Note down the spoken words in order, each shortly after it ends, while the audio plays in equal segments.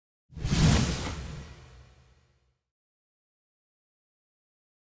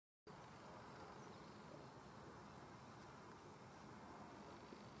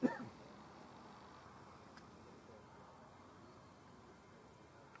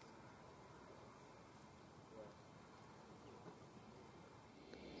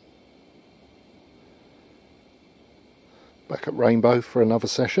back at Rainbow for another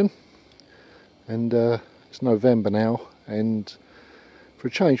session, and it's November now, and for a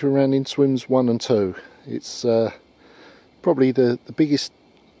change we're around in swims 1 and 2. It's probably the biggest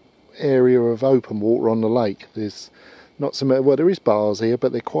area of open water on the lake. There's not so much, well, there is bars here,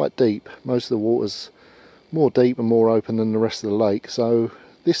 but they're quite deep. Most of the water's more deep and more open than the rest of the lake, so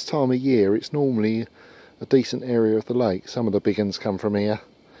this time of year it's normally a decent area of the lake. Some of the big ones come from here,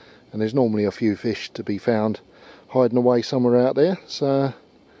 and there's normally a few fish to be found hiding away somewhere out there. So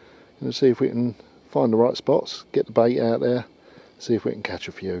let's see if we can find the right spots, get the bait out there, see if we can catch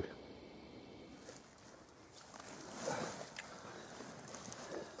a few.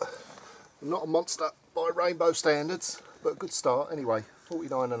 Not a monster by Rainbow standards, but a good start anyway.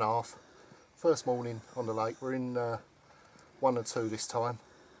 49.5. First morning on the lake. We're in 1 and 2 this time,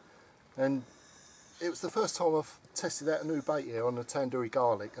 and it was the first time I've tested out a new bait here on the tandoori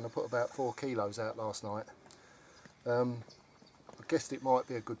garlic, and I put about 4 kilos out last night. I guessed it might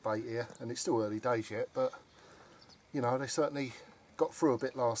be a good bait here, and it's still early days yet, but you know, they certainly got through a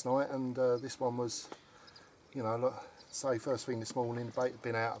bit last night, and this one was, you know, look, say first thing this morning, the bait had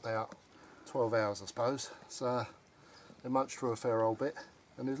been out about 12 hours I suppose, so they munched through a fair old bit,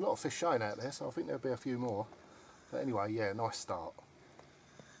 and there's a lot of fish showing out there, so I think there'll be a few more. But anyway, yeah, nice start.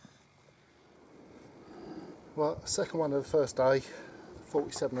 Well, second one of the first day,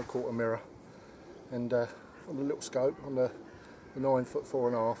 47.25 mirror, and on the little scope, on the 9-foot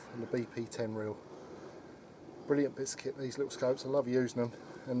 4.5 and the BP 10 reel. Brilliant bits of kit, these little scopes. I love using them,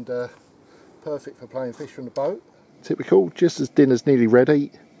 and perfect for playing fish from the boat. Typical, just as dinner's nearly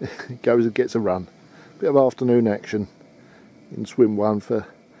ready, goes and gets a run. Bit of afternoon action in swim 1 for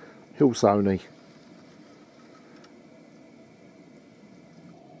Hilsoni.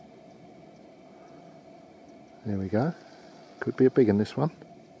 There we go. Could be a big one, this one.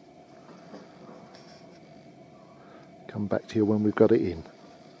 Come back to you when we've got it in.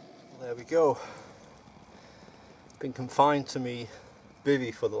 Well, there we go. Been confined to me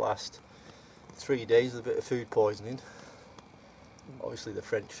bivvy for the last 3 days with a bit of food poisoning. Obviously the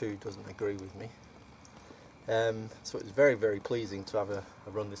French food doesn't agree with me. So it was very, very pleasing to have a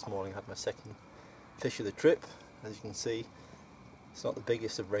run this morning. I had my second fish of the trip. As you can see, it's not the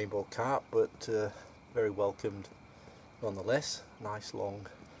biggest of rainbow carp, but very welcomed nonetheless. Nice long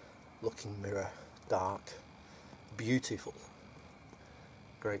looking mirror, dark, beautiful,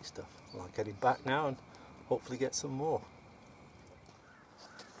 great stuff. Well, I'll get him back now and hopefully get some more.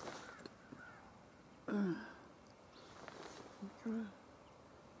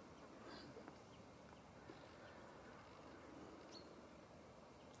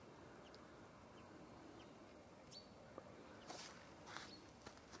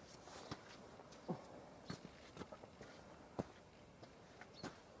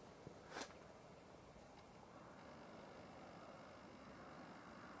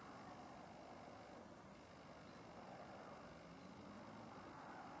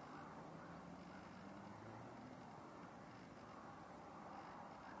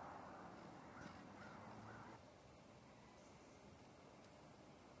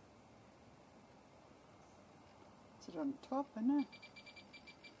 It's on top, isn't it?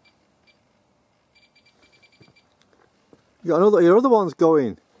 Your other one's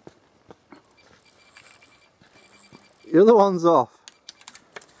going. Your other one's off.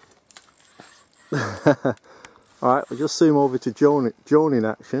 Alright, we'll just zoom over to Joan in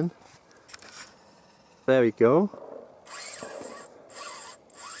action. There we go.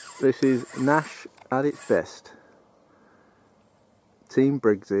 This is Nash at its best. Team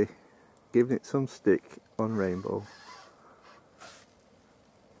Briggsy giving it some stick on Rainbow.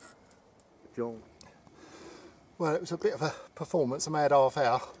 Joan. Well, it was a bit of a performance, a mad half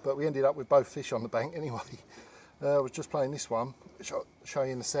hour, but we ended up with both fish on the bank anyway. I was just playing this one, which I'll show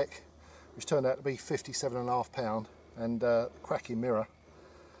you in a sec, which turned out to be 57.5 pound, and cracking mirror.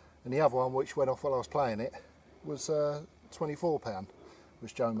 And the other one, which went off while I was playing it, was 24 pound,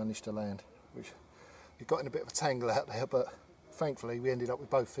 which Joe managed to land. Which we got in a bit of a tangle out there, but thankfully we ended up with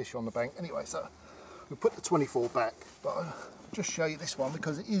both fish on the bank anyway. So we put the 24 back, but I'll just show you this one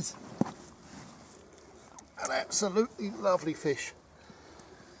because it is an absolutely lovely fish.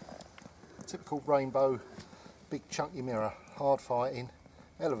 Typical Rainbow, big chunky mirror, hard fighting,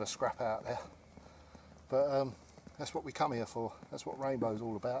 hell of a scrap out there. But that's what we come here for. That's what Rainbow's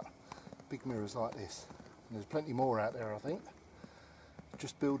all about. Big mirrors like this. And there's plenty more out there, I think.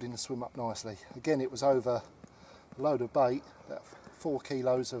 Just building the swim up nicely. Again, it was over a load of bait, about 4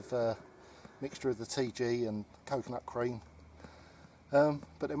 kilos of mixture of the TG and coconut cream.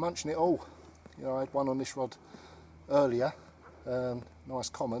 But they're munching it all. You know, I had one on this rod earlier, nice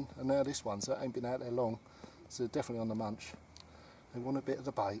common, and now this one, so it ain't been out there long. so they're definitely on the munch. They want a bit of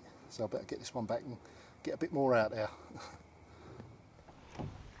the bait, so I better get this one back and get a bit more out there.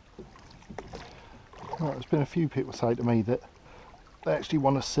 Right, there's been a few people say to me that they actually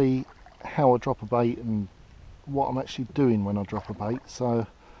want to see how I drop a bait and what I'm actually doing when I drop a bait. So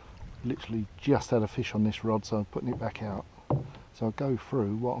literally just had a fish on this rod, so I'm putting it back out. So I'll go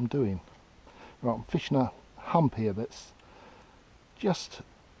through what I'm doing. Right, I'm fishing a hump here that's just,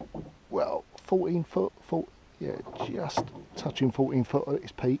 well, 14 foot, yeah, just touching 14 foot at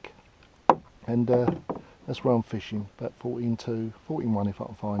its peak. And that's where I'm fishing, about 14.2, 14.1 if I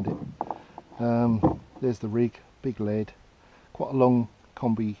can find it. There's the rig, big lead, quite a long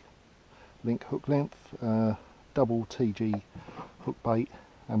combi link hook length, double TG hook bait,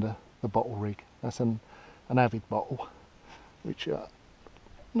 and the bottle rig. That's an Avid bottle, which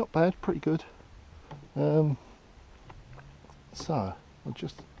not bad, pretty good. So I'll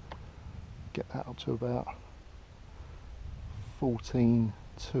just get that up to about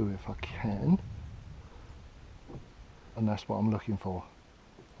 14.2 if I can, and that's what I'm looking for.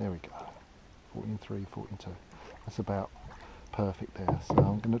 There we go, 14.3, 14.2. That's about perfect there. So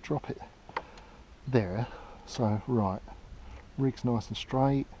I'm going to drop it there. So right, rig's nice and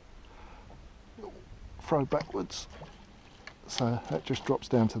straight, throw backwards, so that just drops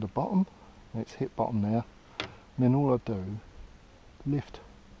down to the bottom. It's hit bottom now, and then all I do, lift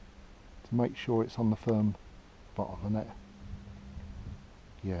to make sure it's on the firm bottom, and that,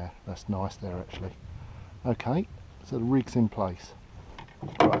 yeah, that's nice there actually. Okay, so the rig's in place.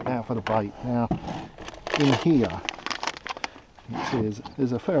 Right, now for the bait. Now in here, you can see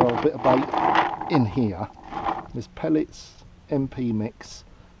there's a fair old bit of bait in here. There's pellets, MP mix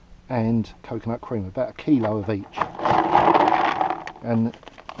and coconut cream, about a kilo of each, and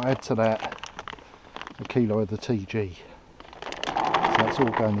I add to that a kilo of the TG, so that's all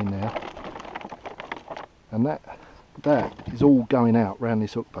going in there, and that is all going out round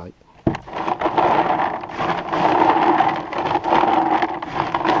this hook bait.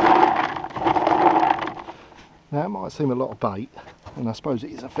 Now it might seem a lot of bait, and I suppose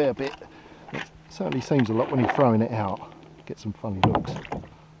it is a fair bit. It certainly seems a lot when you're throwing it out. Get some funny looks.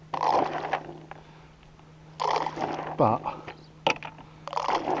 But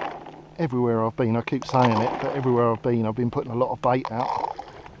everywhere I've been, I keep saying it, but everywhere I've been putting a lot of bait out,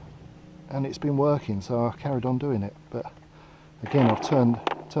 and it's been working, so I carried on doing it. But again, I've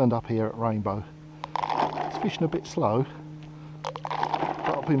turned up here at Rainbow. It's fishing a bit slow,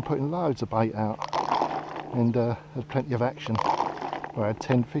 but I've been putting loads of bait out, and had plenty of action. I had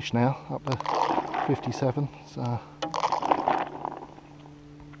 10 fish now, up to 57, so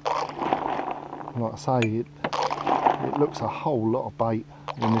like I say, it looks a whole lot of bait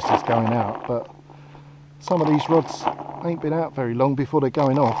when this is going out, but some of these rods ain't been out very long before they're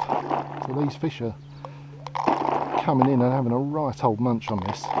going off, so these fish are coming in and having a right old munch on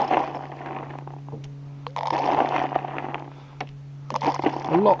this.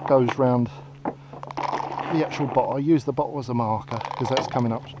 A lot goes round the actual bottle. I use the bottle as a marker because that's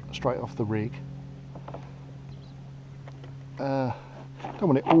coming up straight off the rig. Don't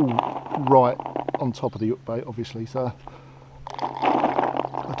want it all right on top of the hook bait, obviously, so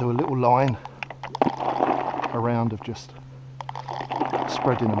I do a little line around of just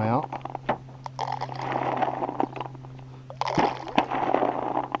spreading them out.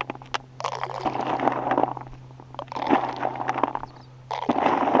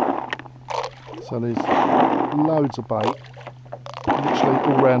 So there's loads of bait, literally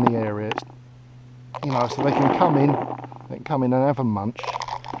all around the area. It's, you know, so they can come in and have a munch,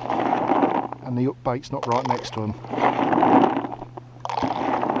 and the hook bait's not right next to them.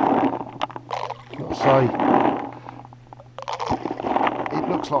 Like I say, it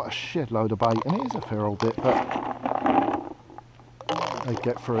looks like a shed load of bait, and it is a fair old bit, but they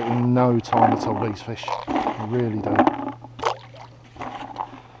get through it in no time at all, these fish. They really do.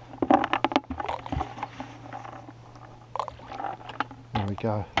 There we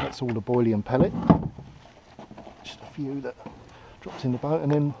go, that's all the boiling pellet. Just a few that dropped in the boat,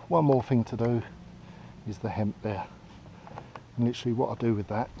 and then one more thing to do is the hemp there. And literally what I do with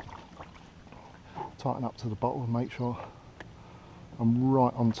that, tighten up to the bottle and make sure I'm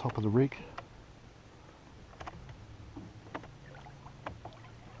right on top of the rig.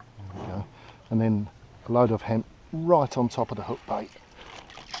 There we go. And then a load of hemp right on top of the hook bait.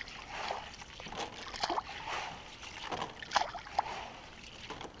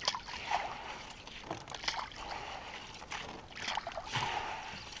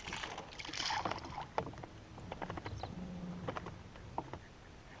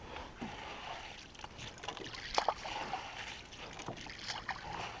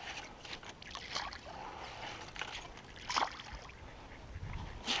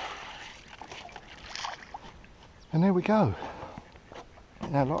 And there we go.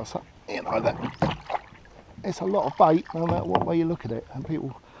 Now, like I say, you know, that it's a lot of bait no matter what way you look at it, and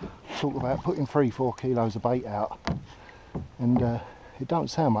people talk about putting 3-4 kilos of bait out, and it don't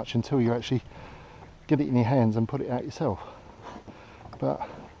sound much until you actually get it in your hands and put it out yourself. But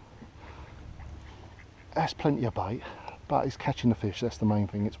that's plenty of bait, but it's catching the fish, that's the main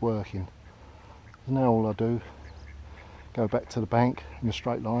thing, it's working. And now all I do, go back to the bank in a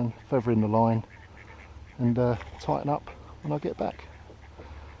straight line, feather in the line, and tighten up when I get back.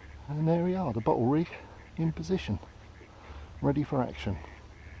 And there we are, the bottle rig in position, ready for action.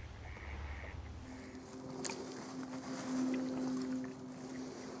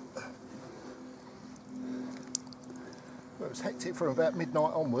 Well, it was hectic from about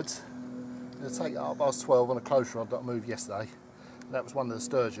midnight onwards. It'll take it up past 12 on a close rod that I moved yesterday. And that was one of the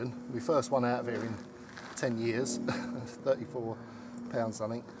sturgeon. My first one out of here in 10 years, 34 pounds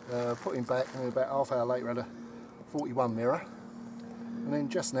something. Put him back, and about half hour later had a 41 mirror. And then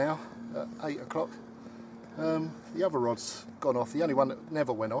just now, at 8 o'clock, the other rod's gone off. The only one that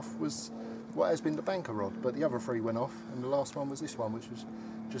never went off was what has been the banker rod, but the other 3 went off, and the last one was this one, which was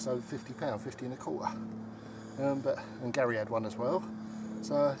just over £50, 50 and a quarter. And Gary had one as well,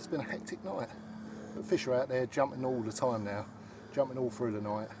 so it's been a hectic night. But fish are out there jumping all the time now, jumping all through the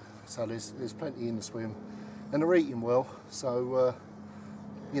night, so there's plenty in the swim, and they're eating well, so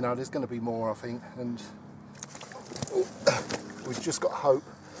you know, there's going to be more, I think, and we've just got hope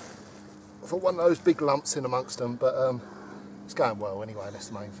for one of those big lumps in amongst them, but it's going well anyway, that's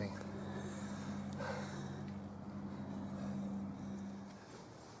the main thing.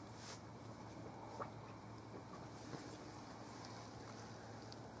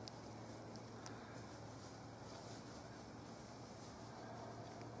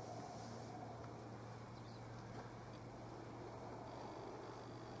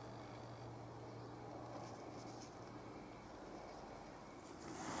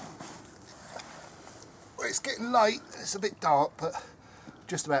 It's getting late, it's a bit dark, but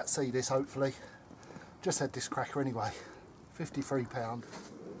just about to see this hopefully. Just had this cracker anyway, £53.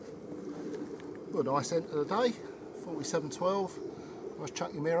 Well, nice end of the day, 47.12. Nice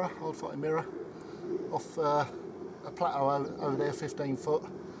chunky mirror, hard fighting mirror, off a plateau over there, 15 foot.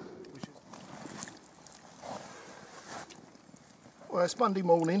 Well, it's Monday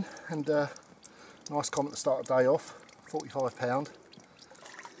morning, and nice comment to start the day off, £45.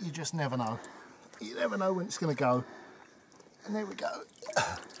 You just never know. You never know when it's going to go. And there we go,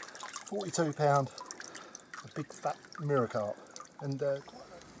 £42, a big fat mirror carp. And well,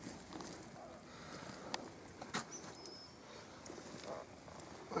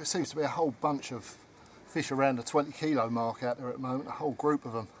 it seems to be a whole bunch of fish around the 20 kilo mark out there at the moment, a whole group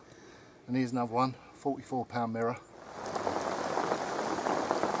of them. And here's another one, £44 mirror.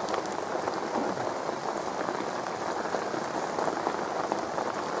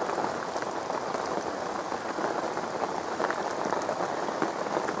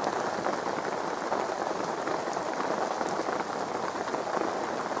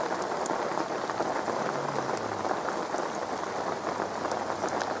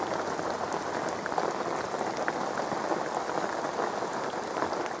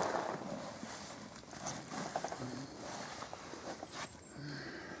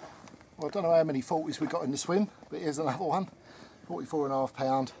 Well, I don't know how many 40s we got in the swim, but here's another one,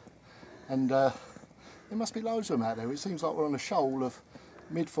 £44.5, and there must be loads of them out there. It seems like we're on a shoal of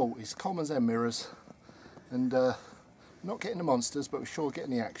mid-40s, commons and mirrors, and not getting the monsters, but we're sure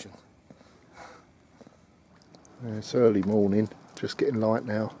getting the action. Yeah, it's early morning, just getting light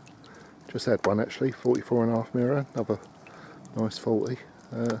now. Just had one actually, 44.5 mirror, another nice 40.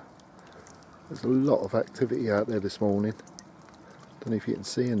 There's a lot of activity out there this morning. Don't know if you can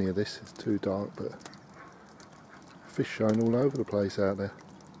see any of this, it's too dark, but fish showing all over the place out there.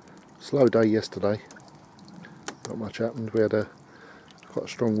 Slow day yesterday, not much happened. We had quite a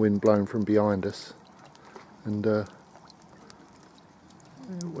strong wind blowing from behind us, and it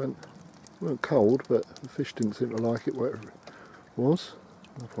weren't cold, but the fish didn't seem to like it where it was.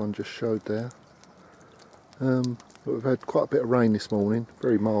 Another one just showed there. But we've had quite a bit of rain this morning,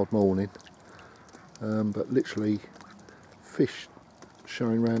 very mild morning, but literally fish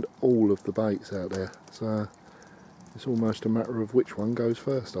showing around all of the baits out there, so it's almost a matter of which one goes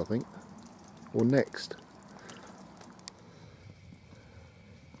first, I think, or next.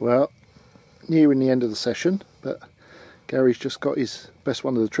 Well, nearing the end of the session, but Gary's just got his best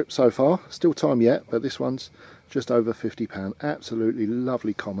one of the trip so far. Still time yet, but this one's just over £50. Absolutely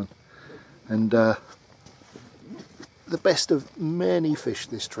lovely common, and the best of many fish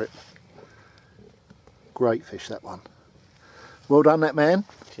this trip. Great fish, that one. Well done, that man.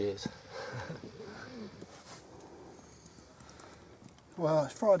 Cheers. Well,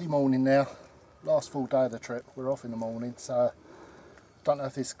 it's Friday morning now, last full day of the trip. We're off in the morning, so don't know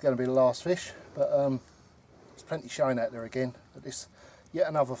if this is going to be the last fish, but there's plenty showing out there again. But this, yet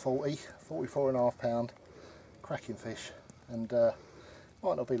another 44.5 pound cracking fish, and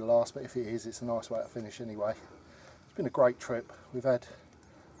might not be the last, but if it is, it's a nice way to finish anyway. It's been a great trip. We've had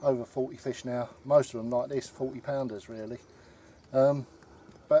over 40 fish now, most of them like this, 40 pounders really. But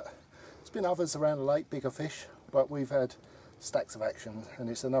there's been others around the lake, bigger fish, but we've had stacks of action,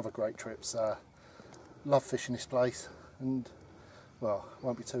 and it's another great trip. So love fishing this place, and well,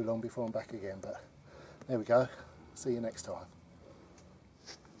 won't be too long before I'm back again, but there we go. See you next time.